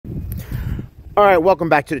All right, welcome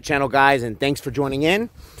back to the channel, guys, and thanks for joining in.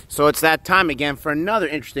 So it's that time again for another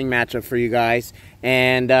interesting matchup for you guys,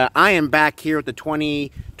 and I am back here with the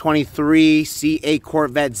 2023 C8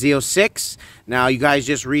 Corvette Z06. Now, you guys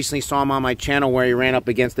just recently saw him on my channel where he ran up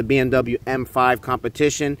against the BMW M5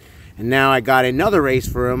 competition, and now I got another race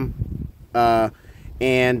for him.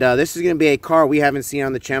 This is going to be a car we haven't seen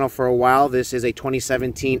on the channel for a while. This is a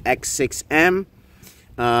 2017 X6M.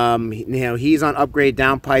 He's on upgrade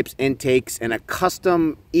downpipes, intakes, and a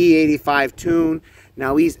custom E85 tune.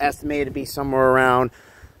 Now, he's estimated to be somewhere around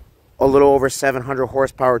a little over 700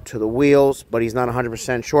 horsepower to the wheels, but he's not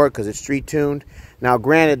 100% sure because it's street tuned. Now,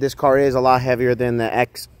 granted, this car is a lot heavier than the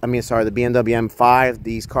BMW M5.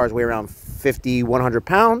 These cars weigh around 100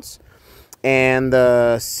 pounds. And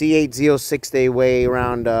the C8 Z06, they weigh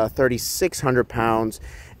around 3,600 pounds,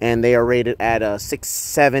 and they are rated at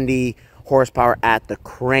 670 horsepower at the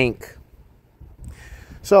crank.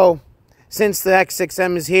 So, since the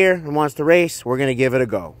X6M is here and wants to race, we're going to give it a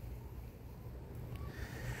go.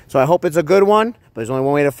 So I hope it's a good one, but there's only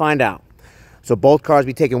one way to find out. So both cars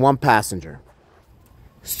be taking one passenger.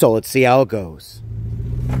 So let's see how it goes.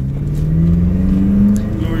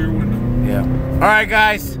 Lower your window. Yeah. All right,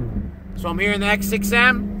 guys. So I'm here in the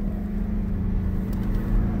X6M,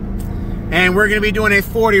 and we're going to be doing a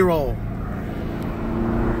 40 roll.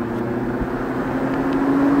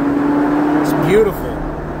 It's beautiful.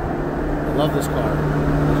 I love this car.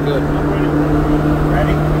 It's good. I'm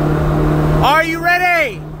ready. Ready? Are you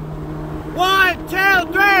ready? 1, 2, 3.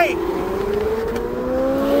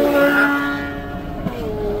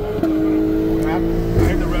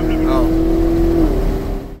 Oh.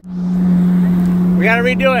 We got to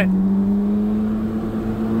redo it.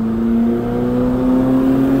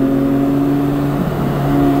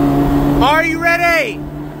 Are you ready?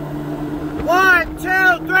 1, 2,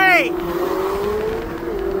 3.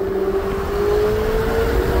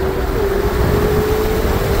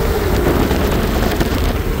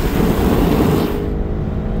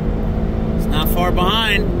 It's not far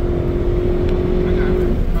behind. I got it.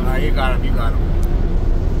 All right, you got him. You got him.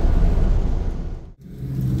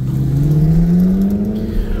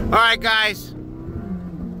 All right, guys.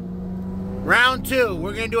 Round 2.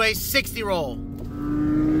 We're gonna do a 60 roll.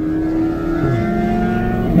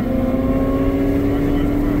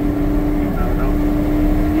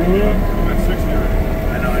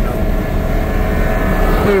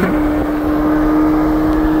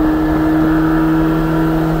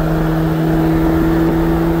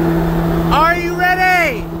 Are you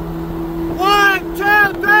ready? 1, 2,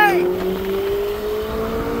 3.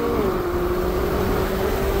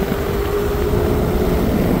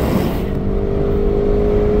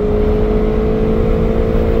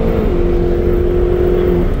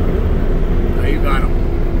 Oh, you got him.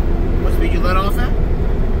 What speed you let off at?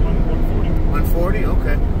 140. 140?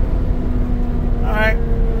 Okay. All right.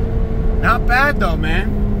 Not bad though,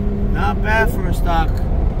 man. Not bad for a stock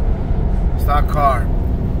car.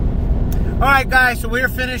 All right, guys, so we're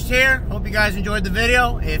finished here. Hope you guys enjoyed the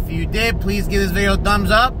video. If you did, please give this video a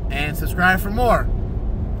thumbs up and subscribe for more.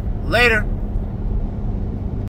 Later.